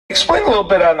Explain a little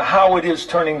bit on how it is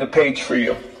turning the page for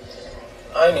you.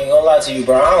 I ain't even gonna lie to you,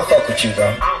 bro. I don't fuck with you, bro.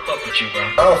 I don't fuck with you, bro.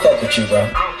 I don't fuck with you, bro.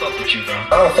 I don't fuck with you, bro. I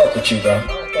don't fuck with you, bro.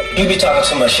 You be talking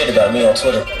too much shit about me on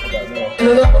Twitter.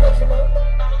 Nigga, I'ma let you know.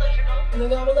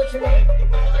 Nigga, I'ma let you know.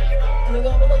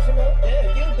 Nigga, I'ma let you know.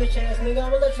 Yeah, you bitch ass nigga,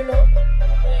 I'ma let you know.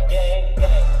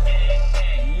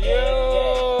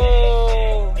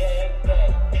 Yo,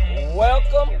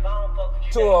 welcome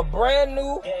to a brand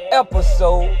new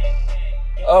episode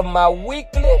of my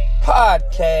weekly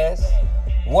podcast,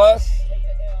 What's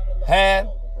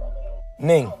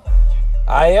Happening?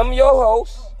 I am your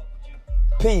host,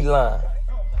 P-Line.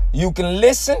 You can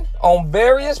listen on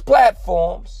various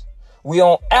platforms. We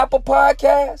on Apple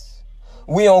Podcasts,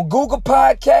 we on Google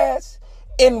Podcasts,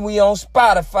 and we on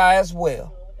Spotify as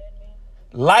well.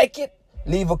 Like it,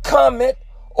 leave a comment,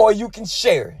 or you can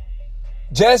share it.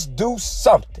 Just do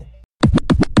something.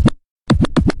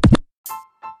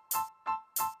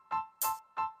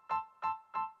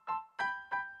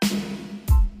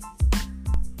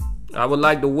 I would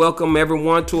like to welcome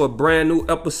everyone to a brand new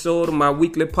episode of my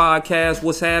weekly podcast,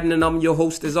 What's Happening? I'm your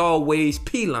host as always,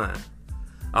 P-Line.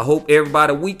 I hope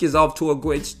everybody's week is off to a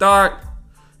great start,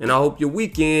 and I hope your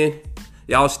weekend,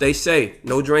 y'all stay safe.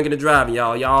 No drinking and driving,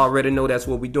 y'all. Y'all already know that's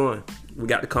what we doing. We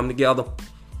got to come together.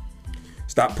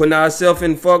 Stop putting ourselves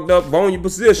in fucked up, vulnerable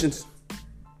positions.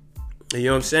 You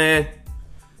know what I'm saying?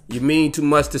 You mean too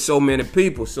much to so many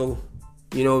people, so,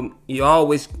 you know, you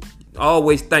always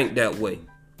think that way.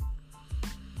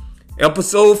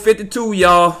 Episode 52,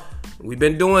 y'all. We've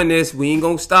been doing this. We ain't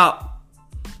gonna stop.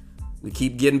 We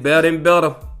keep getting better and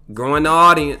better. Growing the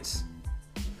audience.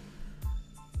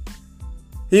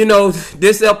 You know,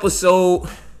 this episode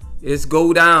is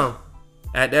go down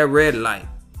at that red light.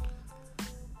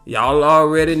 Y'all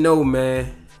already know,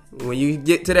 man. When you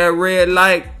get to that red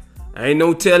light, ain't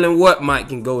no telling what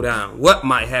can go down. What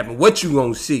might happen. What you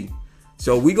gonna see.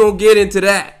 So we gonna get into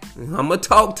that. I'm gonna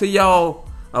talk to y'all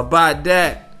about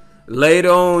that later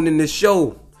on in the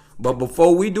show. But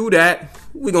before we do that,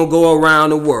 we're going to go around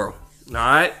the world. All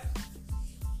right?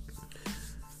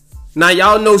 Now,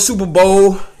 y'all know Super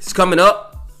Bowl is coming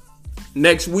up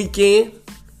next weekend.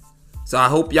 So I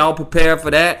hope y'all prepare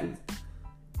for that.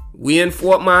 We in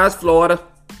Fort Myers, Florida.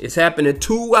 It's happening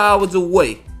 2 hours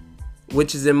away,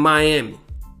 which is in Miami.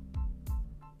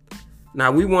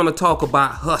 Now, we want to talk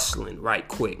about hustling right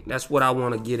quick. That's what I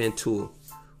want to get into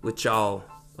with y'all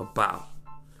about.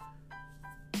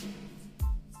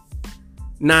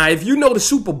 Now, if you know the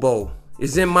Super Bowl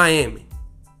is in Miami,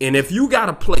 and if you got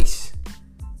a place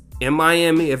in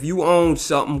Miami, if you own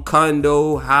something,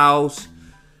 condo, house,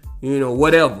 you know,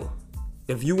 whatever.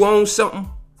 If you own something,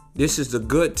 this is a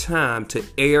good time to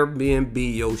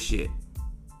Airbnb your shit.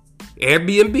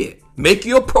 Airbnb it. Make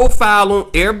your profile on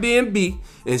Airbnb,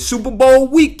 and Super Bowl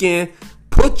weekend,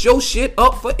 put your shit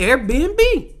up for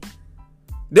Airbnb.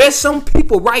 There's some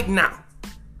people right now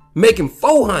making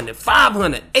 $400,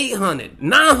 $500, $800,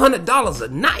 $900 a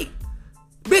night.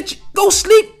 Bitch, go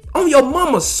sleep on your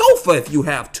mama's sofa if you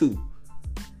have to.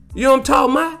 You know what I'm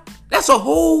talking about? That's a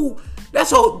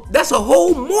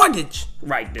whole mortgage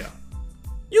right there.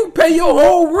 You pay your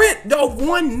whole rent off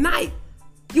one night.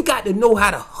 You got to know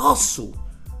how to hustle.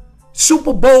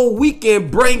 Super Bowl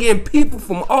weekend bring in people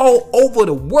from all over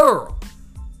the world.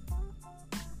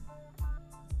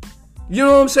 You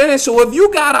know what I'm saying? So if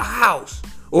you got a house,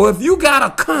 or if you got a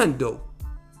condo,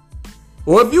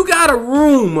 or if you got a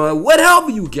room, or whatever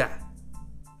you got,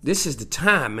 this is the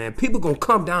time, man. People gonna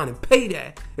come down and pay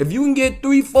that. If you can get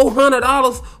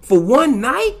 $300-$400 for one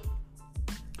night,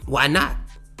 why not?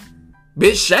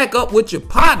 Bitch, shack up with your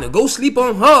partner. Go sleep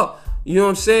on her, you know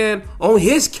what I'm saying, on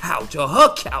his couch or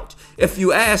her couch. If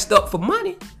you asked up for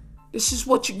money, this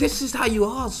is how you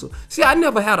hustle. See, I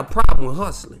never had a problem with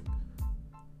hustling.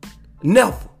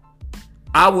 Never.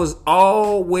 I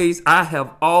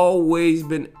have always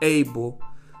been able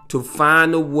to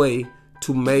find a way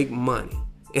to make money.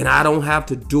 And I don't have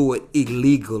to do it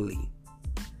illegally.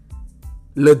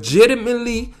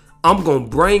 Legitimately, I'm going to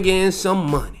bring in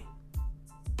some money.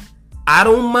 I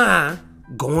don't mind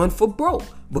going for broke,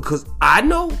 because I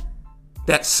know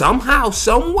that somehow,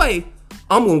 some way,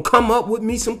 I'm going to come up with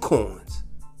me some coins.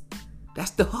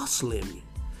 That's the hustle in me.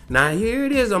 Now here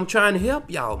it is. I'm trying to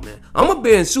help y'all, man. I'm gonna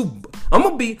be in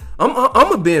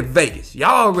Vegas.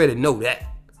 Y'all already know that.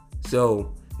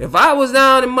 So if I was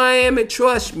down in Miami,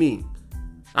 trust me,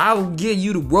 I will give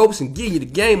you the ropes and give you the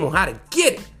game on how to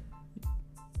get it.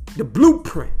 The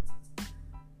blueprint.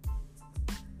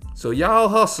 So y'all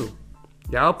hustle.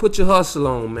 Y'all put your hustle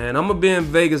on, man. I'm going to be in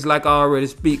Vegas like I already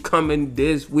speak coming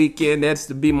this weekend. That's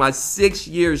to be my 6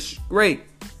 years straight.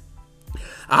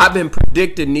 I've been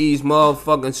predicting these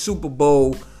motherfucking Super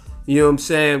Bowl, you know what I'm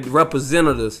saying,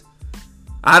 representatives.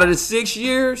 Out of the 6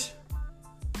 years,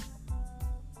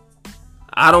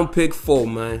 I don't pick 4,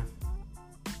 man.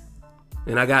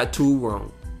 And I got 2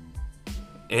 wrong.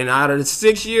 And out of the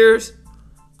 6 years,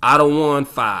 I done won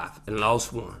 5 and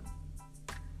lost 1.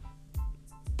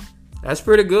 That's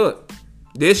pretty good.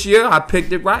 This year, I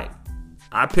picked it right.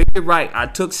 I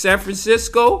took San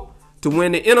Francisco to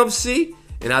win the NFC,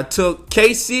 and I took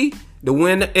KC to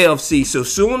win the AFC. So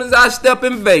soon as I step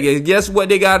in Vegas, guess what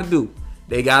they got to do?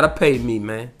 They got to pay me,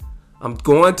 man. I'm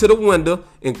going to the window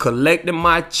and collecting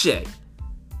my check.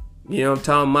 You know what I'm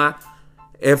talking about?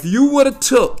 If you would have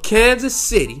took Kansas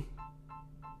City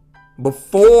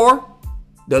before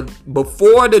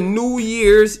the New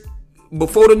Year's,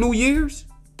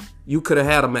 you could have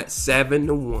had them at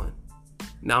 7-1.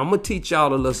 Now I'm gonna teach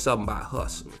y'all a little something about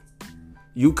hustling.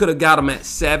 You could have got them at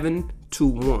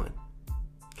 7-1.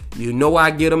 You know I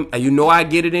get them. You know I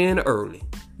get it in early.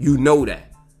 You know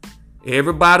that.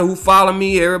 Everybody who follow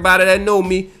me, everybody that know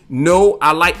me, know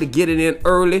I like to get it in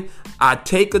early. I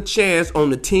take a chance on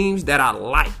the teams that I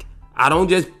like. I don't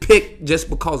just pick just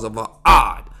because of an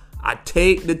odd. I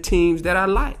take the teams that I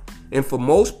like. And for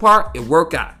most part, it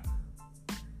work out.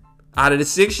 Out of the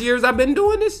 6 years I've been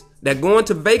doing this, that going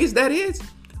to Vegas, that is,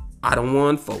 I done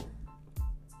won 4.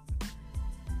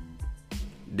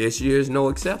 This year is no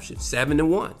exception.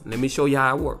 7-1. Let me show you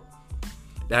how it works.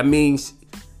 That means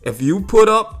if you put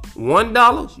up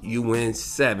 $1, you win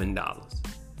 $7.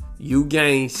 You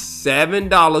gain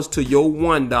 $7 to your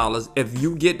 $1 if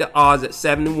you get the odds at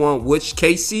 7-1, which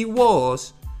KC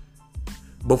was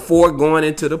before going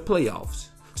into the playoffs.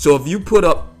 So if you put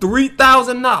up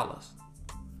 $3,000,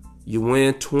 you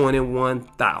win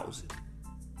 $21,000.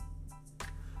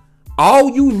 All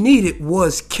you needed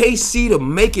was KC to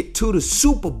make it to the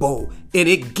Super Bowl, and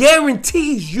it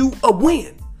guarantees you a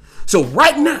win. So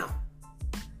right now,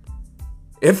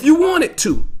 if you wanted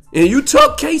to, and you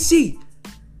took KC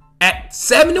at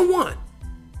 7-1,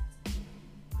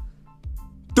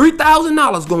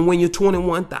 $3,000 gonna win you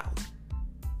 $21,000.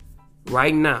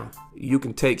 Right now, you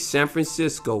can take San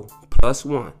Francisco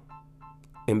 +1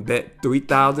 and bet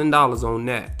 $3,000 on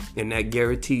that, and that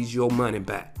guarantees your money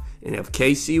back. And if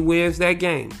KC wins that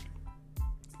game,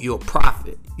 you'll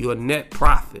profit. You'll net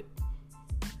profit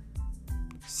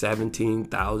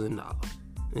 $17,000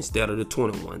 instead of the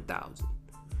 $21,000.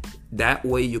 That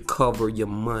way you cover your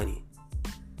money.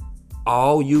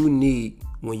 All you need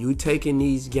when you taking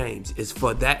these games is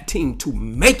for that team to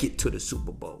make it to the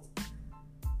Super Bowl.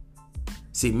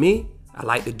 See, me, I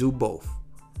like to do both.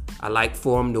 I like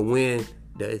for them to win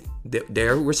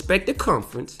their respective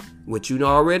conference, which you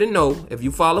already know. If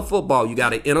you follow football, you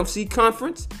got an NFC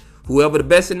conference. Whoever the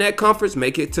best in that conference,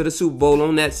 make it to the Super Bowl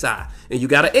on that side. And you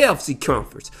got an AFC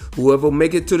conference. Whoever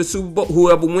make it to the Super Bowl,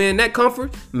 whoever win that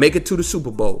conference, make it to the Super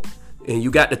Bowl. And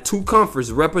you got the 2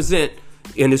 conferences represent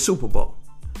in the Super Bowl.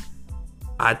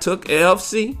 I took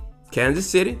AFC, Kansas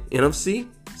City, NFC,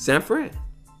 San Fran.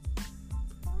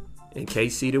 And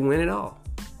KC to win it all.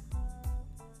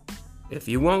 If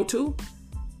you want to,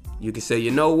 you can say, you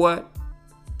know what?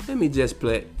 Let me just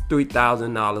play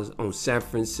 $3,000 on San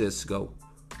Francisco.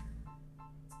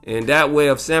 And that way,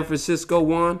 if San Francisco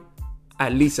won,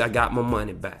 at least I got my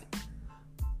money back.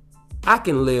 I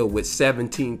can live with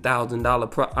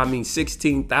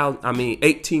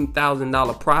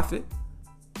 $18,000 profit.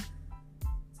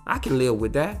 I can live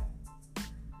with that.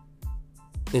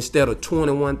 Instead of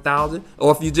 $21,000.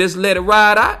 Or if you just let it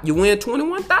ride out, you win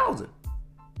 $21,000.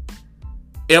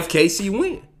 FKC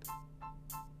win.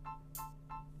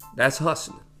 That's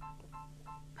hustling.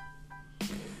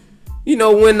 You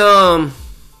know, when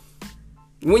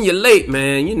you're late,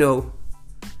 man, you know,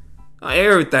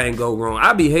 everything go wrong.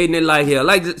 I be hating it like hell.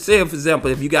 Like, say, for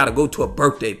example, if you got to go to a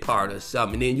birthday party or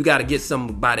something, and then you got to get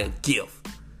somebody a gift.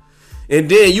 And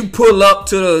then you pull up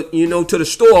to the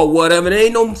store or whatever, and there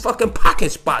ain't no fucking parking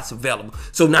spots available.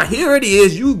 So now here it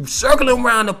is, you circling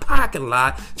around the parking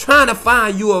lot, trying to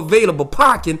find you available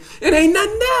parking, and ain't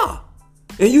nothing there.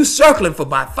 And you circling for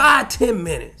about 5-10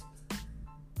 minutes.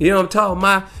 You know what I'm talking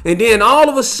about? And then all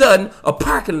of a sudden, a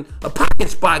parking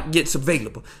spot gets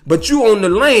available. But you on the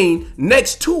lane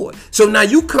next to it. So now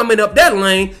you coming up that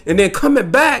lane and then coming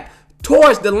back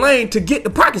towards the lane to get the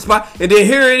parking spot. And then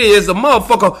here it is, a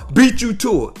motherfucker beat you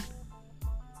to it.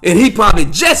 And he probably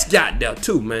just got there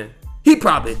too, man. He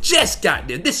probably just got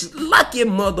there. This is lucky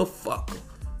motherfucker.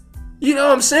 You know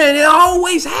what I'm saying? It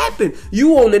always happen.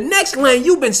 You on the next lane,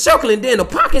 you been circling, then the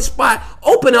parking spot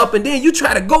open up, and then you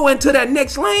try to go into that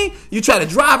next lane. You try to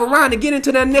drive around to get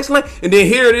into that next lane, and then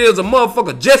here it is, a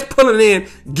motherfucker just pulling in,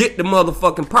 get the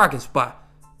motherfucking parking spot.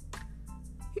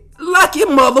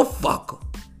 lucky motherfucker.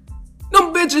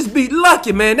 Them bitches be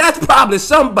lucky, man. That's probably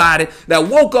somebody that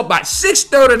woke up by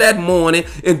 6:30 that morning,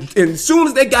 and as soon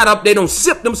as they got up, they don't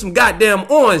sip them some goddamn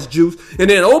orange juice, and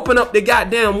then open up the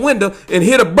goddamn window and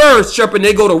hear the birds chirping.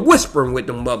 They go to whispering with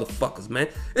them motherfuckers, man.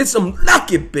 It's some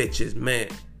lucky bitches, man.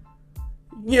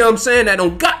 You know what I'm saying? That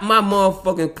don't got my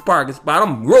motherfucking parking spot.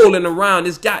 I'm rolling around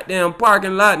this goddamn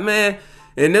parking lot, man,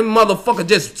 and them motherfuckers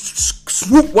just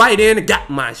swoop right in and got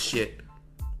my shit.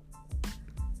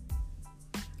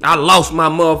 I lost my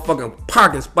motherfucking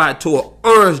parking spot to an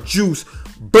orange juice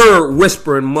bird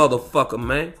whispering motherfucker,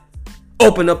 man.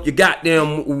 Open up your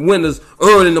goddamn windows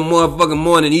early in the motherfucking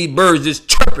morning. These birds just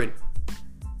chirping.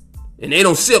 And they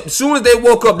don't sip. As soon as they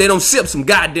woke up, they don't sip some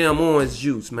goddamn orange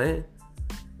juice, man.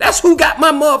 That's who got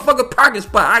my motherfucking parking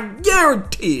spot. I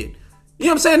guarantee it. You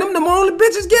know what I'm saying? Them only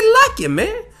bitches get lucky,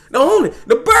 man.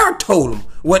 The bird told them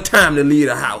what time to leave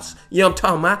the house. You know what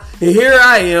I'm talking about? And here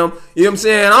I am. You know what I'm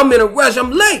saying? I'm in a rush.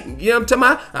 I'm late. You know what I'm talking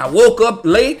about? I woke up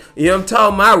late. You know what I'm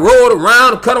talking about? I rolled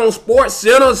around, cut on Sports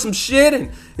Center or some shit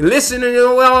and listening, you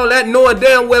know, all that, knowing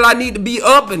damn well I need to be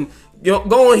up and, you know,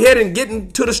 go ahead and get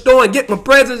into the store and get my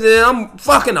presents, and I'm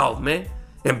fucking off, man.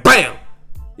 And bam.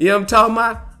 You know what I'm talking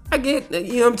about? I get,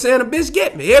 you know what I'm saying? The bitch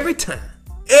get me every time.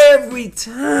 Every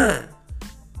time.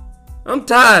 I'm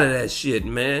tired of that shit,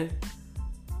 man.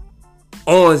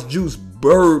 Orange juice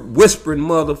bird whispering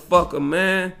motherfucker,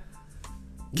 man.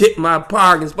 Get my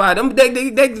parking spot. I'm telling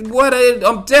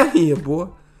you, boy.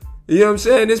 You know what I'm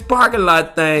saying? This parking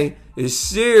lot thing is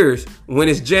serious when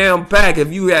it's jam packed.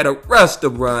 If you had a rush to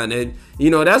run, and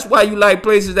you know that's why you like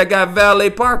places that got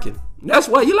valet parking. That's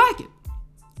why you like it.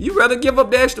 You rather give up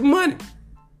the extra money.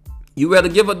 You rather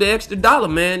give up the extra dollar,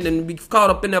 man, than be caught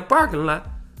up in that parking lot.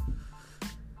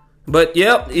 But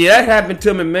yeah, that happened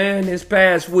to me, man, this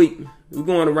past week. We're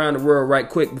going around the world right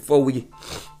quick before we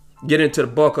get into the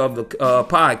bulk of the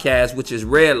podcast, which is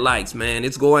red lights, man.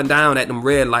 It's going down at them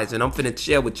red lights, and I'm finna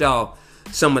share with y'all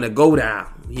some of the go down.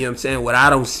 You know what I'm saying? What I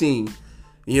don't see. You know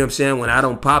what I'm saying? When I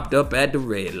don't popped up at the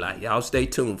red light. Y'all stay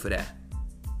tuned for that.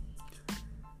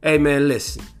 Hey, man,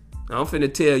 listen. I'm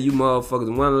finna tell you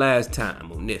motherfuckers one last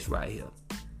time on this right here.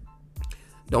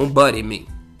 Don't buddy me.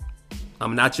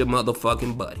 I'm not your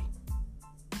motherfucking buddy.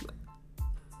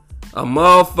 A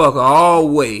motherfucker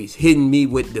always hitting me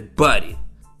with the buddy.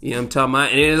 You know what I'm talking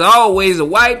about? And it's always a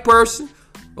white person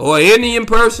or an Indian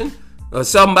person or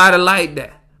somebody like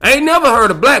that. I ain't never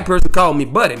heard a black person call me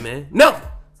buddy, man. Never.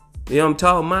 You know what I'm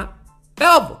talking about?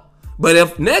 Ever. But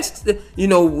if next, you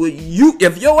know,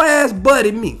 if your ass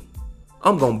buddy me,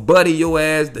 I'm gonna buddy your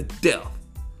ass to death.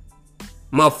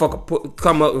 Motherfucker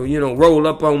come up, you know, roll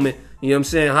up on me. You know what I'm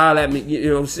saying? Holler at me. You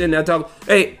know, I'm sitting there talking.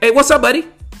 Hey, what's up, buddy?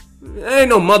 Ain't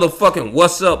no motherfucking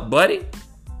what's up, buddy.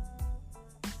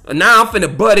 Now I'm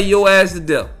finna buddy your ass to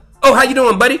death. Oh, how you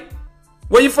doing, buddy?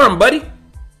 Where you from, buddy?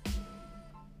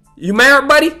 You married,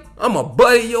 buddy? I'm gonna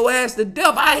buddy your ass to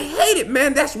death. I hate it,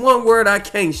 man. That's one word I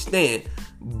can't stand.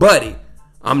 Buddy.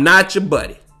 I'm not your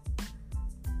buddy.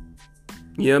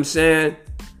 You know what I'm saying?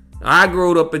 I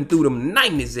grew up and through them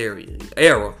 90s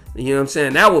era. You know what I'm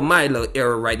saying? That was my little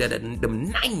era right there, them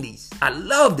 90s. I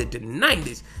loved it, the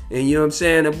 90s. And you know what I'm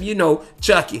saying? You know,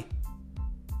 Chucky.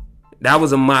 That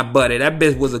was my buddy. That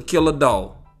bitch was a killer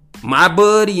dog. My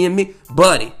buddy and me,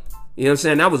 buddy. You know what I'm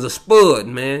saying? That was a spud,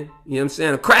 man. You know what I'm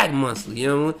saying? A crack monster. You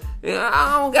know what I mean?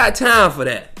 I don't got time for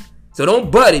that. So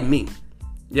don't buddy me.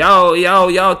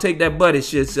 Y'all take that buddy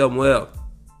shit somewhere else.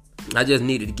 I just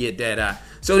needed to get that out.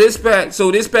 So this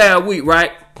past week,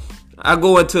 right? I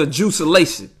go into a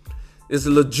juicelation. It's a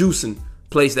little juicing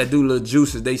place that do little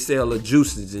juices. They sell little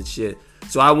juices and shit.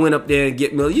 So I went up there and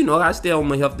get me, you know, I stay on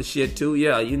my healthy shit too.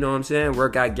 Yeah, you know what I'm saying?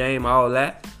 Workout game, all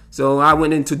that. So I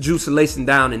went into juicelation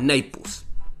down in Naples.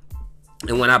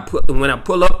 And when I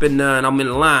pull up and I'm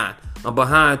in line, I'm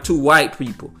behind two white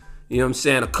people. You know what I'm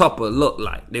saying? A couple looked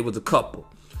like. They was a couple.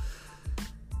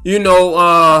 You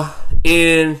know,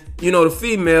 and, you know, the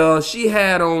female, she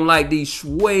had on like these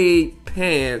suede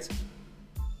pants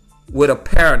with a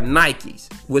pair of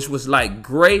Nikes, which was like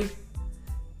gray,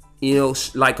 you know,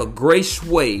 like a gray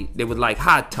suede. They was like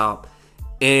hot top,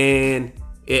 and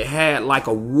it had like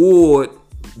a wood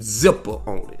zipper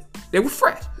on it. They were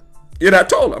fresh. And I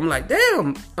told her, I'm like,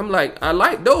 damn. I'm like, I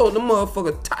like those. The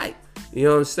motherfucker tight. You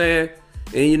know what I'm saying?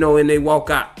 And, you know, and they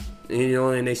walk out. You know,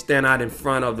 and they stand out in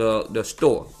front of the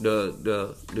store,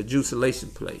 the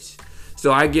juicelation place.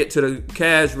 So I get to the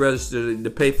cash register to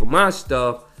pay for my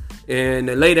stuff, and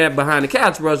the lady behind the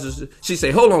cash register, she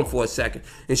say, hold on for a second.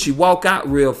 And she walk out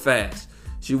real fast.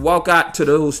 She walk out to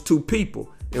those two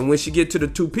people. And when she get to the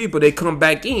two people, they come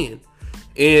back in.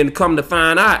 And come to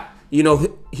find out, you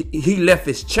know, he left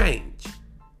his change.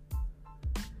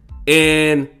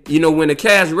 And, you know, when the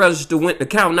cash register went to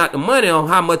count out the money on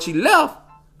how much he left,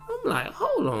 I'm like,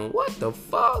 hold on, what the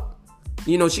fuck?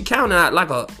 You know, she counted out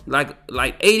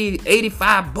like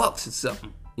 85 bucks or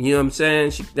something. You know what I'm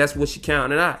saying? That's what she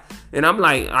counted out. And I'm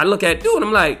like, I look at dude and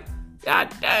I'm like,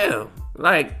 God damn.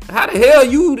 Like, how the hell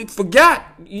you forgot?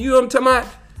 You know what I'm talking about?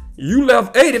 You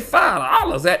left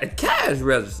 $85 at the cash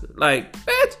register. Like,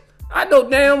 bitch, I know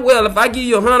damn well if I give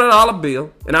you $100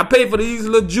 bill and I pay for these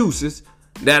little juices,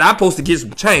 that I'm supposed to get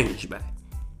some change back.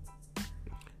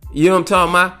 You know what I'm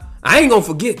talking about? I ain't gonna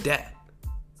forget that.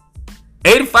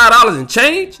 $85 and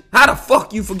change? How the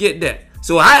fuck you forget that?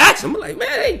 So I asked him, I'm like, man,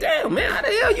 hey, damn, man, how the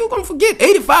hell you gonna forget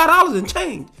 $85 and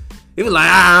change? He was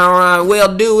like,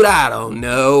 well, dude, I don't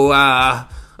know.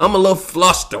 I'm a little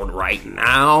flustered right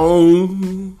now.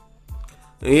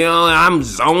 You know, I'm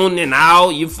zoning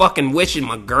out. You fucking wishing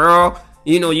my girl.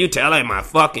 You know, you telling my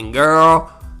fucking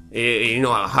girl, you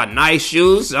know, her nice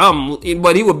shoes.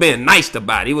 But he was being nice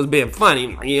about it. He was being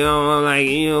funny. You know, like,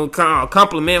 you know,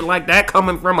 compliment like that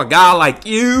coming from a guy like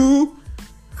you.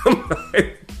 I'm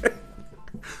like,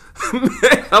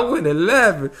 man, I went and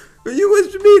laughing. You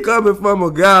wish me coming from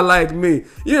a guy like me.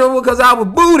 You know, because I was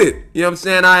booted. You know what I'm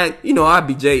saying? I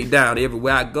be J'd down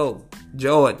everywhere I go.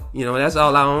 Jordan, you know, that's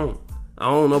all I own. I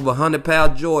own over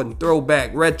 100-pound Jordan,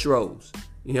 throwback, retros.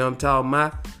 You know what I'm talking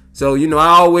about? So, you know, I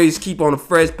always keep on a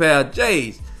fresh pair of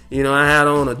J's. You know, I had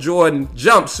on a Jordan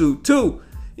jumpsuit too.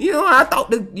 You know, I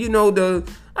thought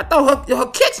her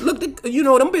kicks looked, you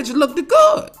know, them bitches looked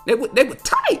good. They were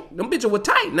tight. Them bitches were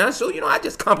tight now. So, you know, I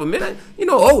just complimented, you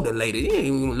know, older lady. You ain't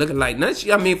even looking like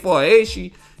nothing. For her age,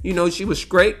 she was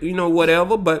straight, you know,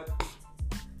 whatever. But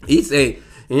he said,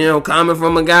 you know, coming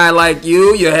from a guy like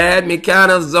you had me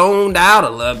kind of zoned out a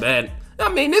little bit. I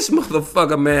mean, this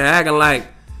motherfucker, man, acting like,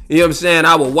 you know what I'm saying,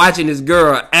 I was watching this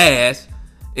girl ass,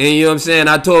 and you know what I'm saying,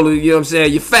 I told her, you know what I'm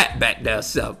saying, you fat back there,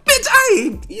 so. Bitch,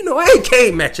 I ain't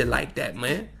came at you like that,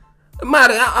 man.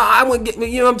 I wouldn't get me,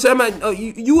 you know what I'm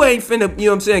saying, you ain't finna, you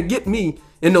know what I'm saying, get me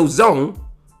in no zone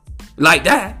like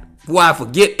that, before I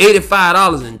forget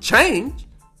 $85 and change.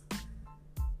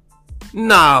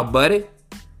 Nah, buddy.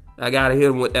 I gotta hit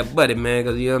him with that buddy, man,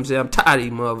 because, you know what I'm saying, I'm tired of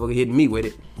these motherfuckers hitting me with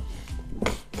it.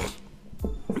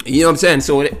 You know what I'm saying?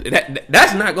 So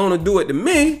that's not going to do it to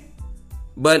me.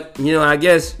 But, you know, I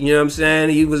guess, you know what I'm saying,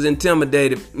 he was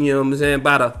intimidated, you know what I'm saying,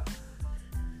 by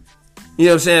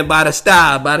the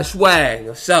style, by the swag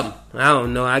or something. I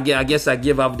don't know. I guess I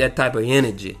give off that type of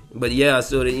energy. But yeah,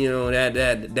 so that, you know,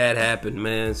 that happened,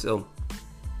 man. So,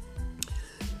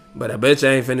 but I bet you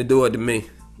ain't finna do it to me,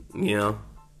 you know.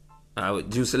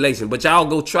 With Juicelation. But y'all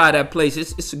go try that place.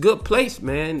 It's a good place,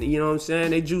 man. You know what I'm saying?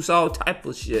 They juice all type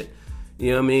of shit.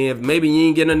 You know what I mean? If maybe you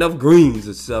ain't getting enough greens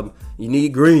or something, you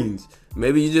need greens.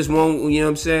 Maybe you just want, you know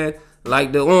what I'm saying,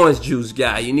 like the orange juice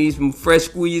guy. You need some fresh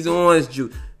squeezed orange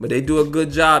juice. But they do a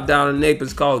good job down in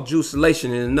Naples called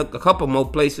Juicelation, and a couple more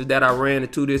places that I ran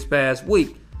into this past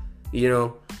week. You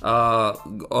know,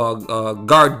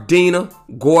 Gardena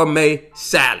Gourmet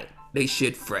Salad. They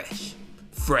shit fresh.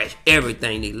 Fresh.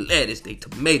 Everything. They lettuce, they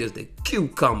tomatoes, they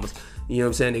cucumbers. You know what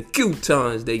I'm saying? They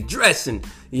croutons, they dressing.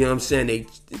 You know what I'm saying?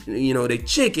 They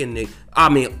chicken.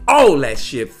 All that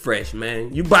shit fresh,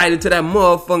 man. You bite into that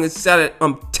motherfucking salad,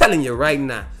 I'm telling you right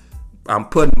now. I'm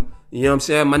putting, you know what I'm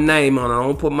saying, my name on it. I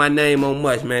don't put my name on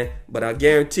much, man. But I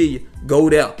guarantee you, go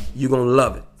there. You're going to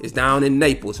love it. It's down in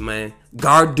Naples, man.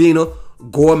 Gardena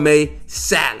Gourmet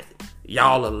Salad.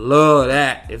 Y'all will love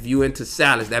that if you into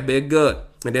salads. That be good.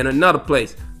 And then another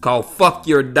place called Fuck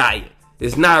Your Diet.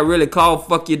 It's not really called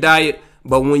Fuck Your Diet,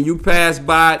 but when you pass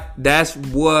by it, that's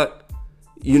what,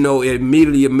 you know, it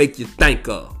immediately make you think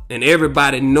of. And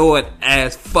everybody know it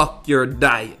as Fuck Your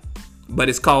Diet. But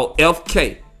it's called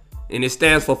FK, and it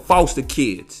stands for Foster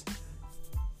Kids.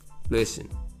 Listen,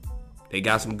 they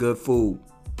got some good food.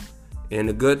 And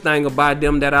the good thing about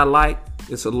them that I like,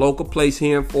 it's a local place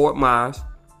here in Fort Myers,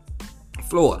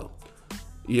 Florida.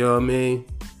 You know what I mean?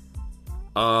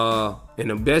 And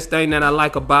the best thing that I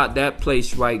like about that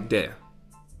place right there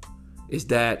is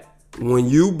that when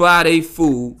you buy their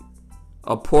food,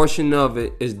 a portion of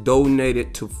it is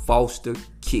donated to foster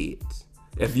kids.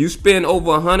 If you spend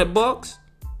over $100,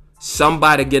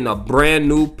 somebody getting a brand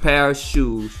new pair of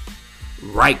shoes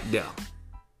right there.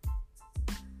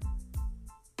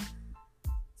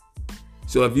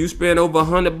 So if you spend over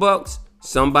 $100,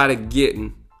 somebody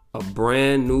getting a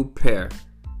brand new pair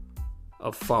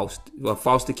of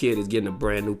foster kid is getting a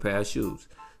brand new pair of shoes.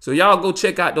 So y'all go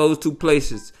check out those two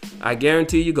places. I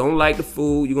guarantee you're going to like the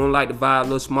food. You're going to like the vibe. A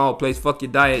little small place. Fuck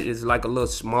Your Diet is like a little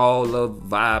small little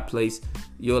vibe place.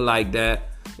 You'll like that.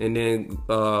 And then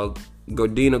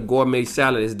Gardena Gourmet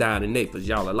Salad is down in Naples.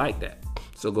 Y'all are like that.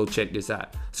 So go check this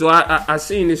out. So I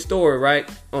seen this story, right,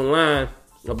 online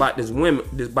about this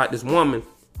woman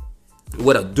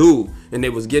with a dude, and they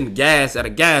was getting gas at a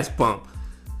gas pump.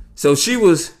 So she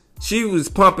was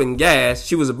pumping gas.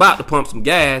 She was about to pump some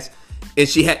gas, and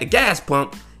she had the gas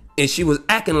pump, and she was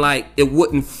acting like it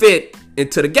wouldn't fit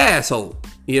into the gas hole.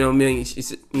 You know what I mean? She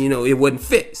said, you know, it wouldn't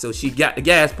fit. So she got the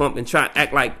gas pump and tried to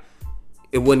act like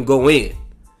it wouldn't go in.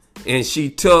 And she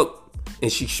took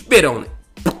and she spit on it.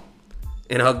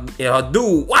 And her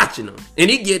dude watching her. And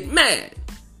he get mad.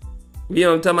 You know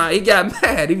what I'm talking about? He got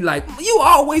mad. He was like, you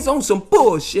always on some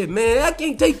bullshit, man. I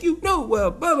can't take you nowhere.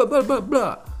 Blah, blah, blah, blah,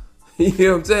 blah. You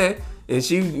know what I'm saying? And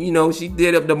she, you know, she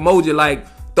did up the emoji like,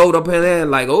 throwed up her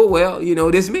hand like, oh, well, you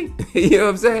know, this me. You know what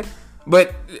I'm saying?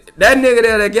 But that nigga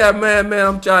there that got mad, man,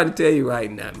 I'm trying to tell you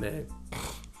right now, man.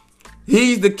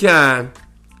 He's the kind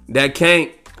that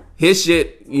can't, his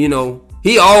shit, you know,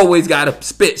 he always got a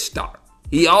spit start.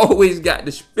 He always got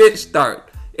the spit start.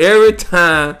 Every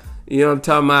time, you know what I'm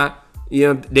talking about,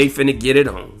 you know, they finna get it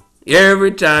on.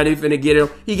 Every time they finna get it on,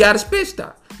 he got a spit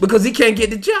start. Because he can't get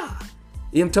the job.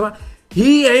 You know what I'm talking about?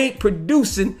 He ain't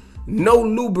producing no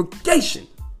lubrication.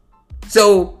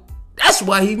 So, that's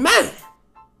why he's mad.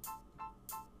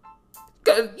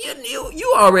 Cause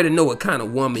you already know what kind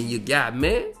of woman you got,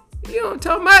 man. You know what I'm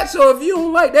talking about? So if you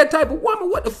don't like that type of woman,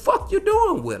 what the fuck you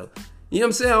doing with her? You know what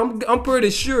I'm saying? I'm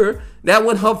pretty sure that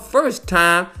was her first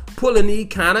time pulling these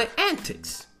kind of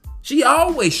antics. She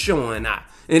always showing out.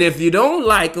 And if you don't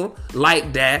like her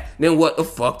like that, then what the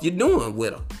fuck you doing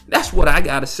with her? That's what I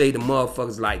gotta say to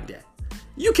motherfuckers like that.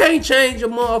 You can't change a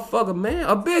motherfucker, man.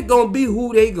 A bitch gonna be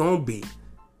who they gonna be.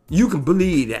 You can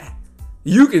believe that.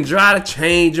 You can try to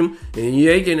change them, and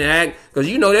they can act, because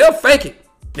you know they'll fake it.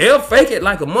 They'll fake it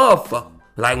like a motherfucker.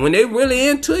 Like when they really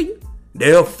into you,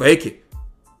 they'll fake it.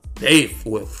 They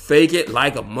will fake it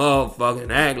like a motherfucker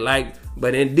and act like,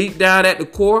 but then deep down at the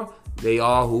core, they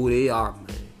are who they are, man.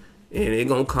 And they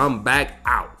gonna come back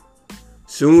out.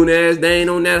 Soon as they ain't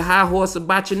on that high horse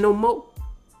about you no more,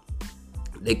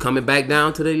 they coming back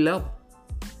down to their level.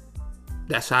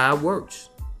 That's how it works.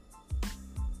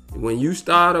 When you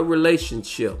start a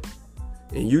relationship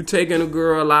and you taking a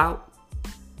girl out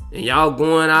and y'all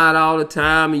going out all the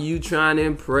time and you trying to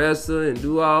impress her and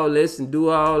do all this and do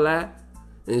all that,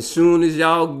 and as soon as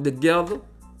y'all together,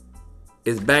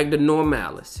 it's back to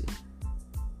normalcy.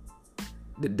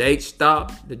 The date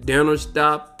stop, the dinner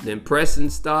stop, the impressing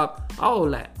stop, all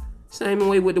that. Same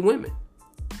way with the women.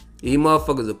 These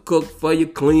motherfuckers will cook for you,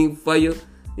 clean for you.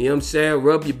 You know what I'm saying?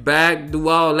 Rub your back, do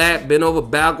all that, bend over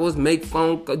backwards, make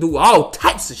phone, do all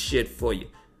types of shit for you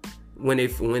when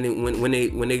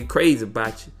they crazy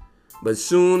about you. But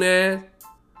soon as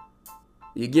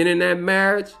you get in that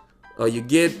marriage, or you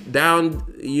get down,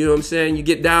 you know what I'm saying, you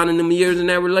get down in them years in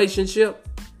that relationship,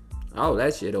 oh,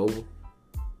 that shit over.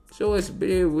 So it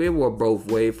work both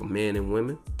ways for men and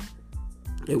women.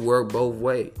 It work both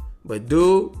ways. But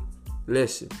dude,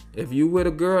 listen, if you with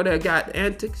a girl that got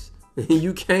antics, and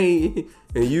you can't,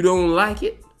 and you don't like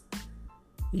it,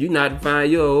 you not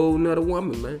find you a whole nother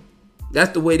woman, man.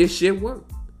 That's the way this shit work.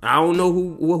 I don't know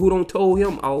who don't told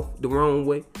him off the wrong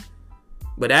way,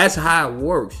 but that's how it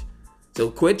works. So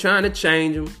quit trying to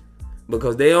change them,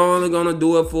 because they only gonna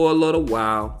do it for a little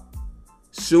while.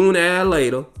 Sooner or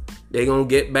later, they gonna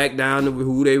get back down to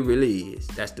who they really is.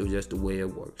 That's just the way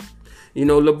it works. You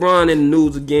know, LeBron in the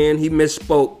news again. He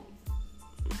misspoke.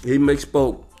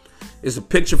 It's a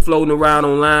picture floating around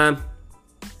online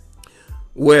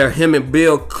where him and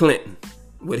Bill Clinton,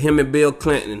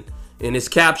 and his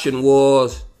caption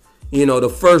was, you know, the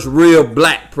first real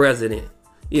black president.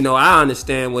 You know, I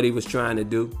understand what he was trying to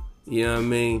do. You know what I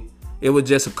mean? It was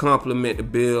just a compliment to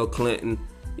Bill Clinton,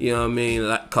 you know what I mean,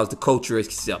 because the culture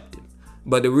accepted him.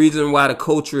 But the reason why the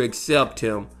culture accept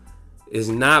him is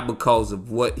not because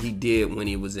of what he did when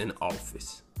he was in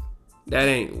office. That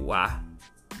ain't why.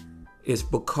 It's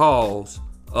because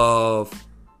of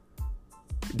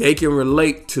they can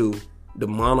relate to the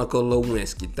Monica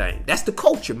Lewinsky thing. That's the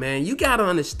culture, man. You gotta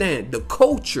understand. The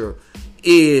culture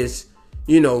is,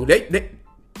 you know, they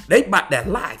bought that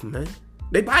life, man.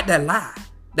 They bought that life.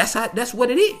 That's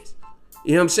what it is.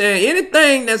 You know what I'm saying?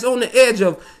 Anything that's on the edge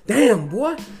of, damn,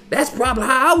 boy, that's probably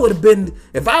how I would have been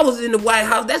if I was in the White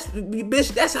House.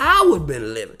 That's how I would have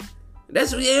been living.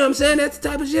 That's, you know what I'm saying? That's the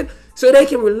type of shit. So they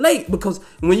can relate, because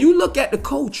when you look at the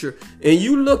culture and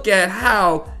you look at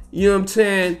how, you know what I'm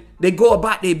saying, they go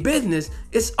about their business,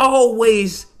 it's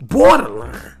always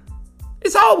borderline.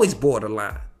 It's always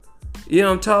borderline. You know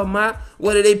what I'm talking about?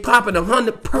 Whether they popping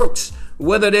 100 perks,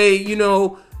 whether they, you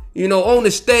know, on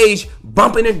the stage,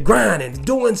 bumping and grinding,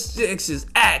 doing sixes,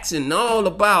 acts, and all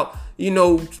about,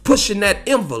 pushing that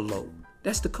envelope.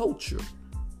 That's the culture.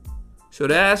 So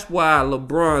that's why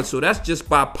LeBron, so that's just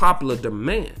by popular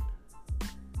demand.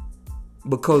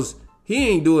 Because he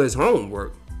ain't do his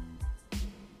homework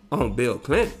on Bill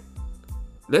Clinton.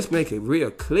 Let's make it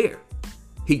real clear.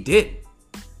 He didn't.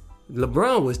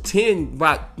 LeBron was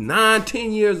about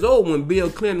 9-10 years old when Bill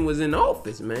Clinton was in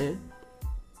office, man.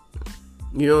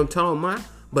 You know what I'm talking about?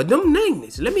 But them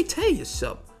niggas, let me tell you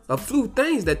something. A few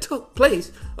things that took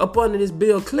place up under this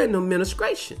Bill Clinton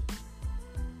administration.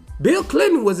 Bill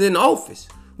Clinton was in office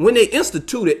when they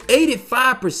instituted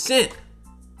 85%.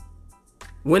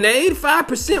 When the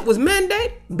 85% was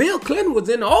mandated, Bill Clinton was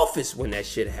in office when that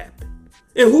shit happened.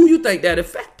 And who you think that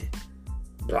affected?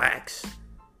 Blacks.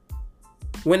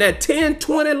 When that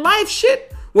 10-20 life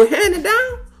shit was handed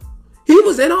down, he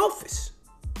was in office.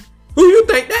 Who you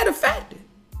think that affected?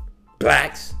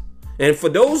 Blacks. And for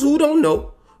those who don't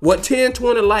know what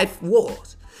 10-20 life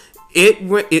was,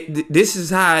 this is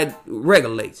how it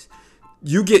regulates.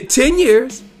 You get 10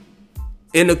 years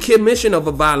in the commission of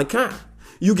a violent crime.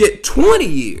 You get 20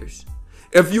 years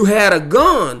if you had a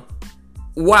gun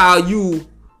while you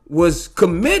was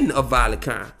committing a violent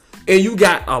crime. And you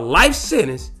got a life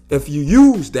sentence if you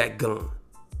use that gun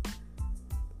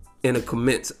in the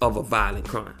commence of a violent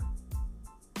crime.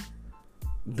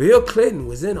 Bill Clinton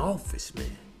was in office,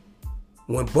 man,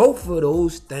 when both of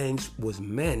those things was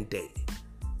mandated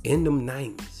in them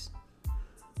 90s.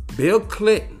 Bill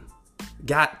Clinton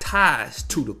got ties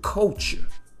to the culture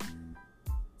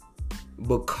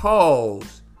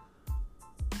because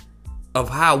of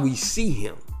how we see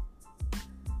him.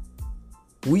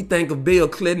 We think of Bill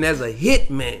Clinton as a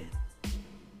hitman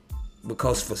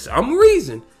because for some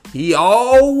reason, he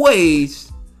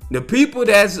always, the people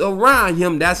that's around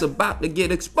him that's about to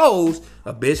get exposed,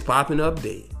 a bitch popping up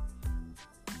dead.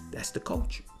 That's the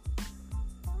culture.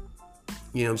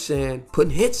 You know what I'm saying?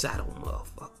 Putting hits out on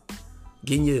motherfucker.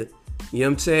 Getting you know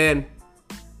what I'm saying?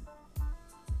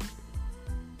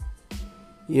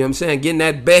 You know what I'm saying? Getting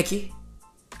that Becky.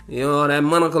 That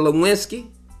Monica Lewinsky.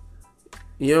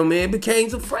 You know what I mean? It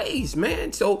became a phrase,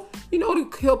 man. So,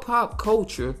 the hip-hop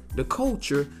culture, the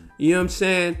culture, you know what I'm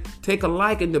saying, take a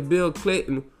liking to Bill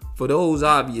Clinton for those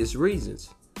obvious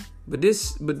reasons. But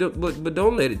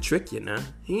don't let it trick you now.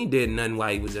 He ain't did nothing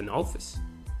while he was in office.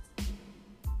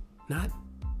 Not.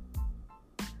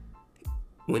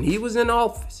 When he was in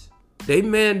office, they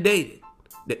mandated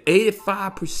the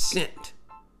 85%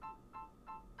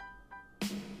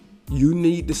 you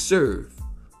need to serve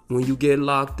when you get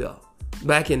locked up.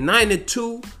 Back in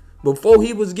 92, before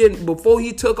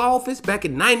he took office, back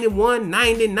in 91,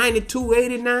 90, 92,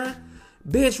 89,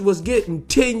 bitch was getting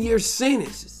 10-year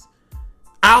sentences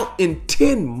out in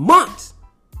 10 months.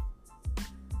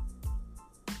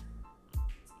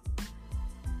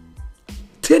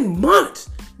 10 months.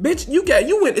 Bitch,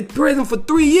 you went to prison for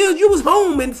 3 years. You was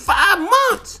home in 5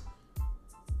 months.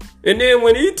 And then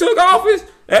when he took office,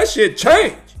 that shit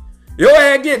changed. Your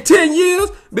ass get 10 years,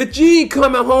 bitch, you ain't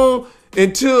coming home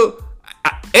until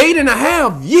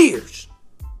 8.5 years.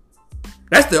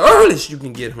 That's the earliest you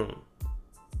can get home.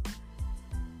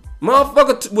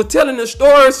 Motherfucker was telling the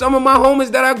story. Some of my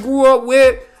homies that I grew up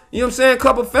with, you know what I'm saying? A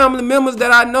couple family members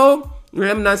that I know.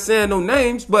 I'm not saying no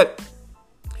names, but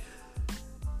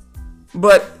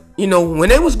when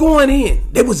they was going in,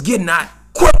 they was getting out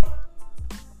quick.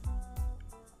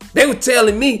 They were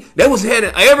telling me they was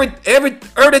heading every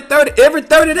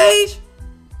 30 days.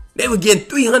 They were getting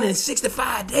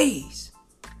 365 days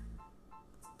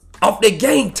off their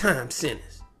game time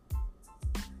sentence.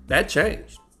 That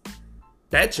changed.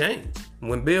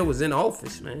 When Bill was in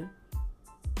office, man.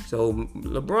 So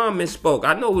LeBron misspoke.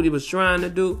 I know what he was trying to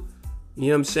do. You know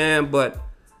what I'm saying? But,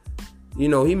 he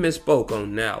misspoke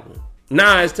on that one.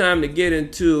 Now it's time to get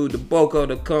into the bulk of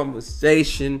the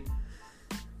conversation.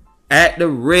 At the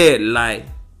red light,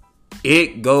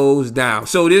 it goes down.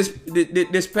 So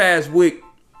this past week,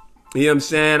 you know what I'm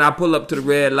saying, I pull up to the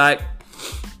red light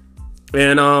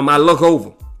and I look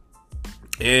over.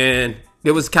 And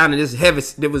there was this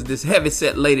heavy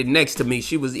set lady next to me.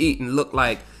 She was eating, looked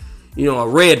like, a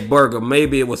red burger.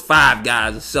 Maybe it was Five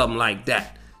Guys or something like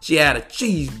that. She had a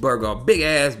cheeseburger, a big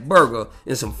ass burger,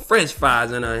 and some french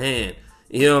fries in her hand.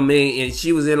 You know what I mean? And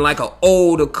she was in like an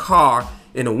older car.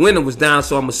 And the window was down,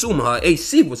 so I'm assuming her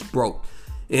AC was broke.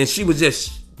 And she was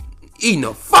just eating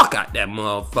the fuck out that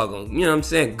motherfucker. You know what I'm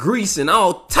saying? Grease and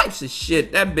all types of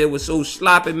shit. That bitch was so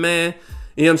sloppy, man.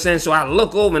 You know what I'm saying? So I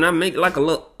look over and I make like a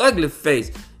little ugly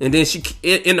face. And then she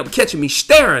ended up catching me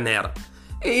staring at her.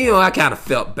 And, I kind of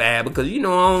felt bad because, I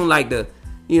don't like to,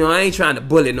 You know, I ain't trying to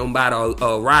bully nobody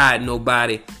or ride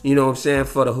nobody, you know what I'm saying,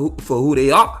 for who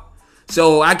they are.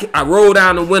 So I rolled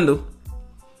down the window,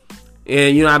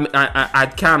 and, you know, I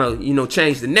kind of, you know,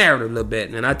 changed the narrative a little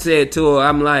bit. And I said to her,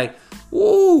 I'm like,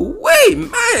 ooh, wait,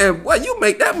 man, well, you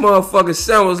make that motherfucking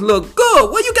sandwich look good.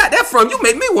 Where you got that from? You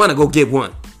make me want to go get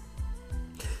one.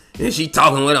 And she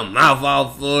talking with her mouth all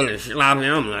full and sloppy.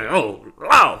 I'm like, oh,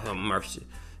 Lord have mercy.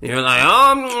 And you're like,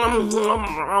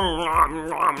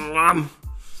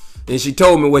 and she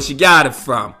told me where she got it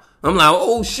from. I'm like,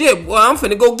 oh shit, boy, I'm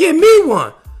finna go get me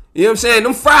one. You know what I'm saying?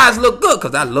 Them fries look good,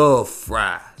 because I love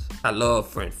fries. I love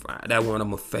French fries. That's one of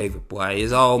my favorite, boy.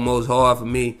 It's almost hard for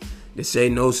me to say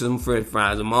no to some French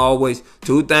fries. I'm always,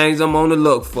 two things I'm on the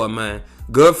look for, man.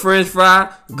 Good French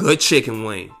fry, good chicken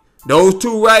wing. Those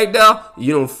two right there,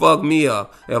 you don't fuck me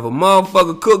up. If a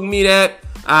motherfucker cook me that,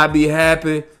 I'll be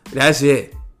happy. That's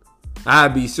it. I'll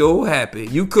be so happy.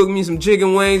 You cook me some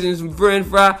chicken wings and some French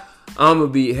fry, I'm going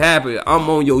to be happy. I'm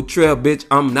on your trail, bitch.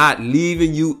 I'm not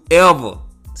leaving you ever.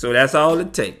 So that's all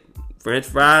it takes. French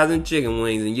fries and chicken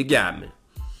wings, and you got me.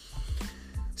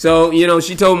 So, you know,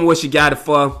 she told me what she got it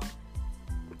for.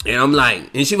 And I'm like,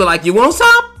 and she was like, you want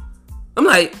some? I'm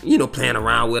like, you know, playing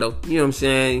around with her. You know what I'm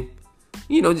saying?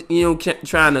 You know,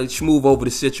 trying to smooth over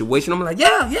the situation. I'm like, yeah,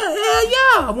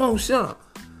 I want some.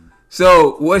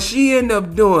 So what she ended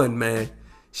up doing, man,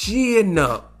 she ended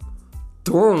up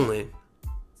throwing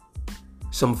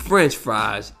some French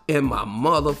fries in my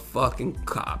motherfucking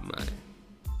car, man.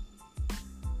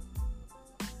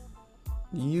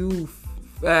 You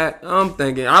fat. I'm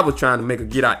thinking, I was trying to make her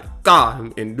get out the car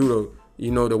and do the,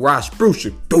 you know, the Ross Bruce.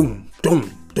 Doom,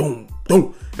 doom, doom,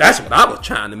 doom. That's what I was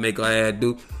trying to make her ass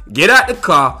do. Get out the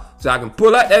car so I can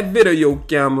pull out that video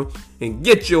camera and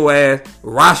get your ass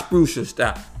Ross Bruce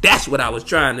style. That's what I was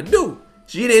trying to do.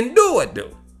 She didn't do it,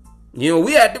 though. You know,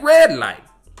 we at the red light.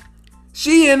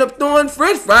 She ended up throwing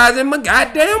French fries in my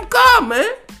goddamn car, man.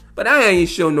 But I ain't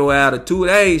show no attitude.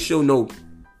 I ain't show no,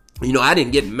 you know, I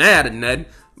didn't get mad or nothing.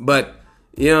 But,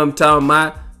 you know what I'm talking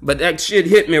about? But that shit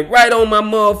hit me right on my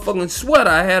motherfucking sweater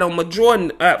I had on my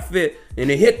Jordan outfit.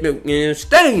 And it hit me and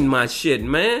stained my shit,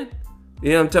 man.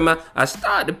 You know what I'm talking about? I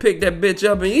started to pick that bitch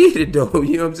up and eat it, though.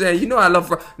 You know what I'm saying? You know I love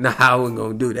fries. Nah, I wasn't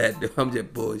going to do that, though. I'm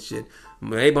just bullshit.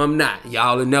 Maybe I'm not.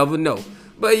 Y'all will never know.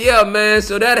 But yeah, man,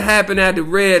 so that happened at the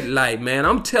red light, man.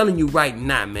 I'm telling you right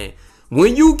now, man.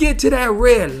 When you get to that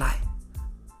red light,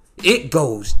 it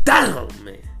goes down,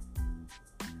 man.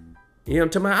 You know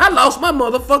what I'm talking about? I lost my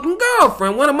motherfucking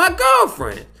girlfriend, one of my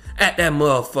girlfriends, at that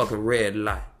motherfucking red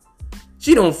light.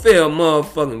 She don't feel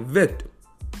motherfucking victim.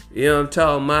 You know what I'm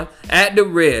talking about? At the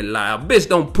red light. A bitch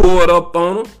don't pull it up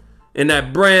on her in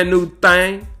that brand new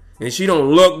thing. And she don't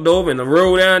look over and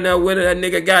roll down there with her. That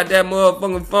nigga got that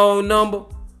motherfucking phone number.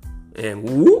 And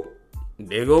whoop.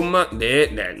 There go my,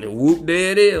 whoop,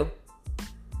 there it is.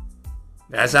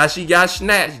 That's how she got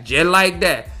snatched. Just like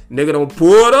that. Nigga don't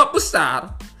pull it up beside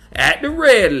her. At the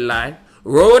red light.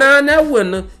 Roll down that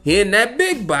window. Hitting that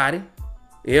big body.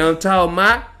 You know what I'm talking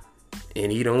about?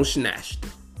 And he don't snatch her.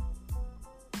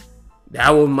 That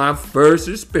was my first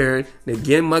experience to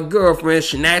get my girlfriend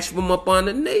snatched from up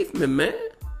underneath me, man.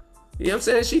 You know what I'm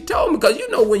saying? She told me, because you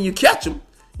know when you catch them,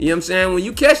 you know what I'm saying? When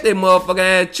you catch that motherfucker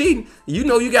ass cheating, you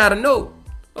know you got to know.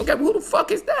 Okay, who the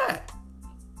fuck is that?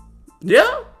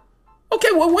 Yeah? Okay,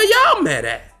 well, where y'all mad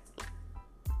at?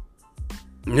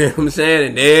 You know what I'm saying?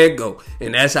 And there it go.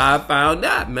 And that's how I found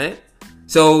out, man.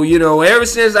 So, you know, ever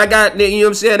since I got, you know what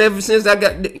I'm saying? Ever since I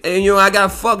got, you know, I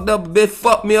got fucked up a bit,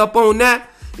 fucked me up on that.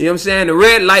 You know what I'm saying? The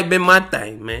red light been my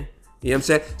thing, man. You know what I'm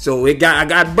saying? So I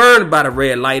got burned by the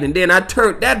red light, and then I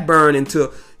turned that burn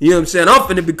into, you know what I'm saying? I'm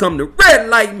finna become the red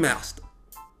light master.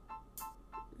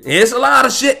 And it's a lot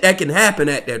of shit that can happen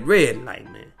at that red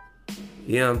light, man.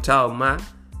 You know what I'm talking about?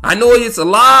 I know it's a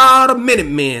lot of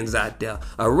Minutemens out there.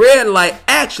 A red light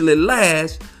actually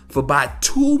lasts for about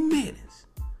 2 minutes.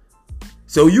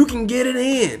 So you can get it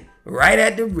in right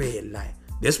at the red light.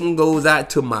 This one goes out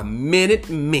to my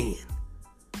Minutemen.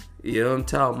 You know what I'm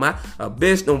talking about? A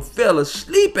bitch done fell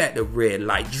asleep at the red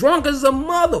light. Drunk as a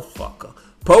motherfucker.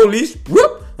 Police,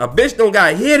 whoop. A bitch done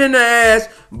got hit in the ass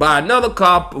by another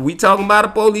cop. We talking about a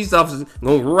police officer.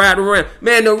 Gonna ride around.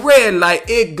 Man, the red light,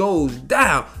 it goes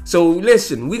down. So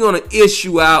listen, we gonna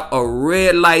issue out a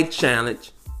red light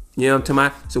challenge. You know what I'm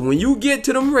talking about? So when you get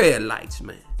to them red lights,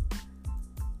 man,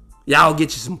 y'all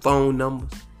get you some phone numbers.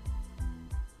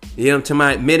 You know what I'm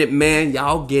talking about? Minuteman,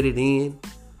 y'all get it in.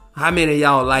 How many of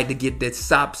y'all like to get that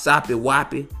soppy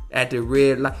woppy at the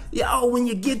red light? Y'all, when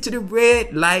you get to the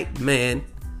red light, man,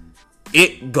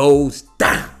 it goes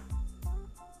down.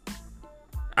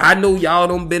 I know y'all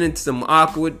done been in some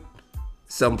awkward,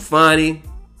 some funny,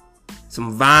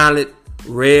 some violent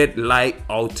red light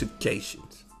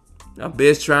altercations. A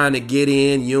bitch trying to get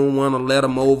in, you don't want to let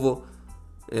them over,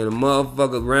 and a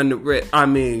motherfucker run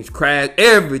the crash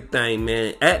everything,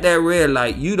 man. At that red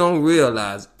light, you don't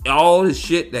realize all the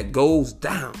shit that goes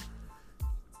down.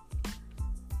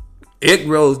 It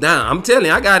rolls down. I'm telling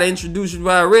you, I got introduced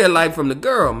by a red light from the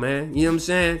girl, man. You know what I'm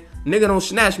saying? Nigga don't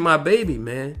snatch my baby,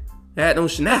 man. That don't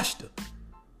snatch her.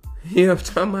 You know what I'm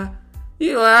talking about?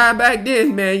 You know, back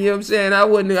then, man, you know what I'm saying? I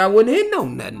wouldn't hit no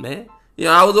nothing, man. You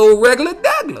know, I was old regular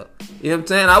Douglas. You know what I'm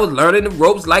saying? I was learning the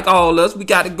ropes like all us. We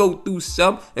got to go through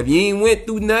something. If you ain't went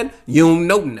through nothing, you don't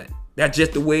know nothing. That's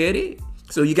just the way it is.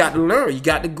 So you got to learn. You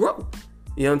got to grow.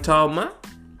 You know what I'm talking about?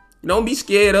 Don't be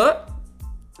scared up.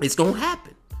 It's going to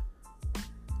happen.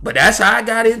 But that's how I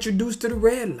got introduced to the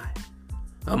red light.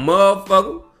 A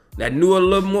motherfucker that knew a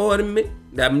little more than me,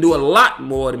 that knew a lot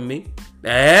more than me,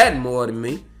 that had more than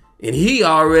me, and he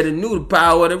already knew the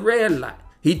power of the red light.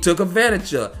 He took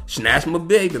advantage of it. Snatched my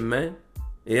baby, man.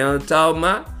 You know what I'm talking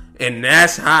about? And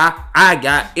that's how I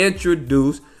got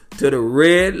introduced to the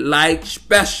red light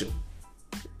special.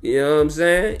 You know what I'm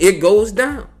saying? It goes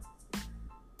down.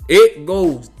 It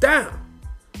goes down.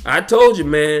 I told you,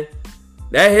 man.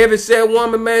 That heavy-set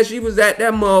woman, man, she was at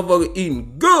that motherfucker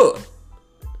eating good.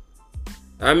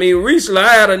 I mean, recently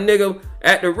I had a nigga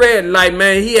at the red light,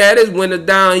 man. He had his window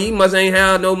down. He must ain't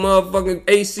have no motherfucking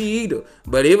AC either.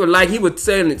 But it was like he was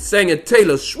singing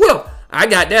Taylor Swift. I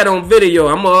got that on video.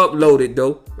 I'm going to upload it,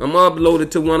 though. I'm going to upload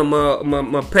it to one of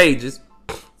my pages.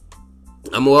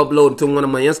 I'm going to upload it to one of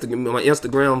my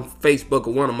Instagram, Facebook,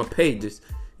 or one of my pages.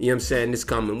 You know what I'm saying? This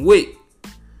coming week.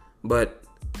 But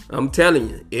I'm telling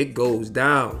you, it goes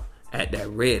down at that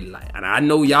red light. And I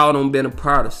know y'all done been a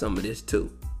part of some of this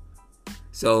too.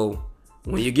 So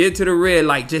when you get to the red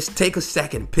light, just take a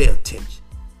second and pay attention.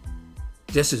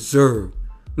 Just observe.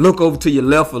 Look over to your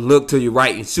left or look to your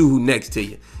right and see who next to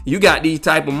you. You got these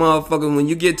type of motherfuckers when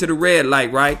you get to the red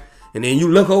light, right? And then you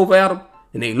look over at them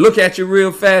and they look at you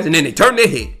real fast and then they turn their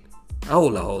head.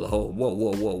 Hold on.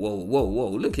 Whoa.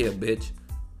 Look here, bitch.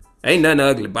 Ain't nothing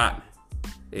ugly about me.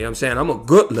 You know what I'm saying? I'm a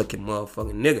good looking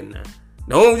motherfucking nigga now.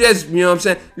 Don't just, you know what I'm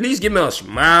saying? At least give me a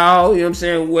smile, you know what I'm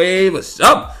saying? Wave or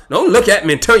something. Don't look at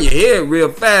me and turn your head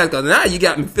real fast, because now you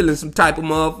got me feeling some type of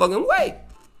motherfucking way.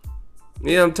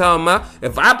 You know what I'm talking about?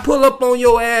 If I pull up on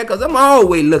your ass, because I'm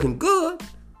always looking good.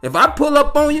 If I pull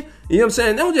up on you, you know what I'm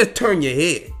saying? Don't just turn your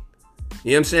head. You know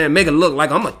what I'm saying? Make it look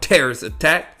like I'm a terrorist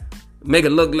attack. Make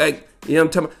it look like, you know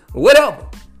what I'm talking about? Whatever.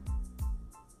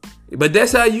 But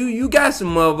that's how you got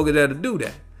some motherfuckers that'll do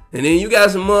that. And then you got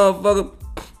some motherfuckers.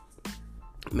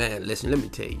 Man, listen, let me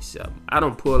tell you something. I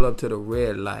don't pull up to the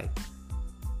red light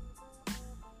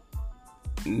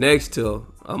next to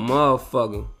a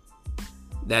motherfucker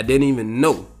that didn't even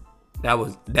know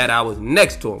that I was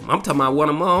next to him. I'm talking about one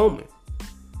of my homies.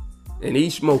 And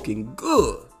he's smoking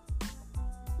good.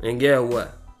 And guess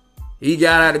what? He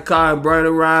got out of the car and burned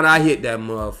around. I hit that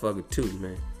motherfucker too,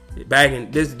 man. Back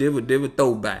in this was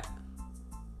throwback.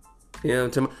 You know what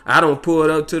I'm talking about? I don't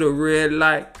pull up to the red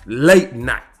light late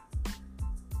night.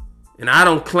 And I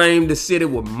don't claim the city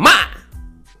was mine.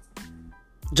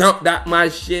 Jumped out my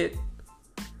shit.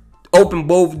 Opened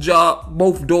both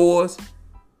doors.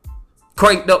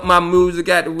 Cranked up my music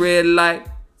at the red light.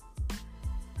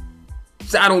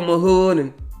 Sat on my hood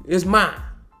and it's mine.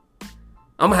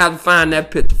 I'm going to have to find that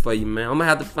picture for you, man. I'm going to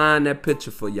have to find that picture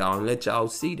for y'all and let y'all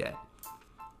see that.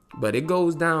 But it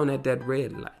goes down at that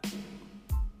red light.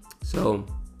 So,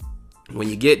 when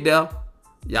you get there,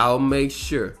 y'all make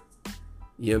sure,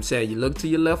 you know what I'm saying, you look to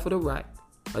your left or the right,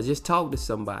 or just talk to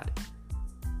somebody.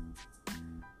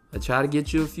 I try to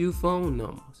get you a few phone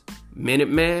numbers. Minute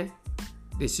Man,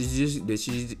 this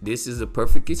is a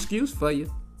perfect excuse for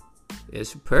you.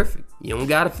 It's perfect. You don't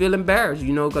gotta feel embarrassed,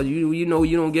 you know, because you know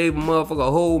you don't give a motherfucker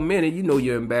a whole minute. You know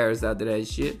you're embarrassed after that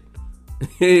shit.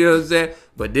 You know what I'm saying?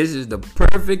 But this is the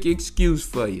perfect excuse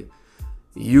for you.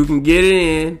 You can get it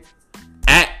in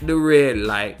at the red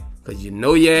light, because you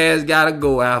know your ass gotta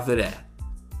go after that.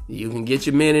 You can get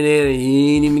your minute in and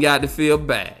you ain't even got to feel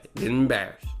bad. Get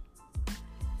embarrassed.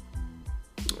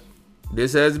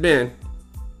 This has been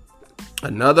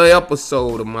another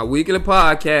episode of my weekly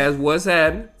podcast, What's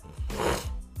Happening?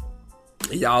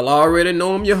 Y'all already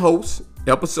know I'm your host.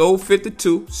 Episode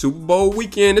 52. Super Bowl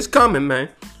weekend is coming, man.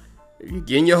 If you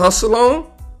getting your hustle on,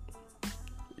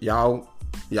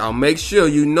 y'all make sure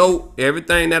you know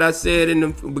everything that I said in the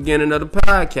beginning of the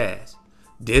podcast.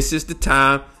 This is the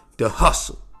time to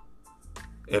hustle.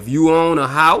 If you own a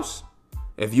house,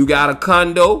 if you got a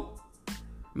condo,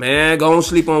 Man, go and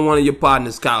sleep on one of your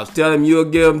partner's couch. Tell them you'll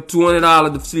give them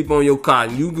 $20 to sleep on your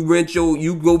couch. You can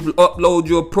you go upload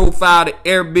your profile to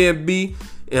Airbnb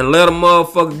and let a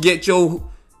motherfucker get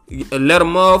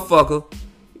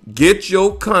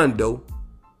your condo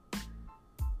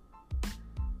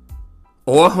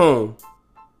or home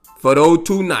for those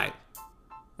 2 nights.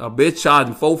 A bitch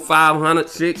charging $400,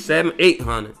 $500, $600,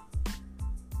 $700,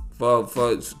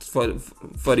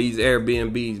 $800 for these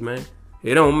Airbnbs, man.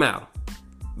 It don't matter.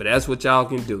 But that's what y'all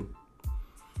can do.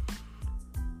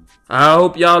 I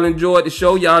hope y'all enjoyed the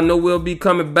show. Y'all know we'll be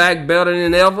coming back better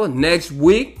than ever next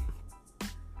week.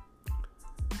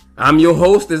 I'm your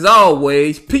host as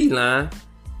always, P-Line,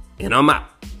 and I'm out.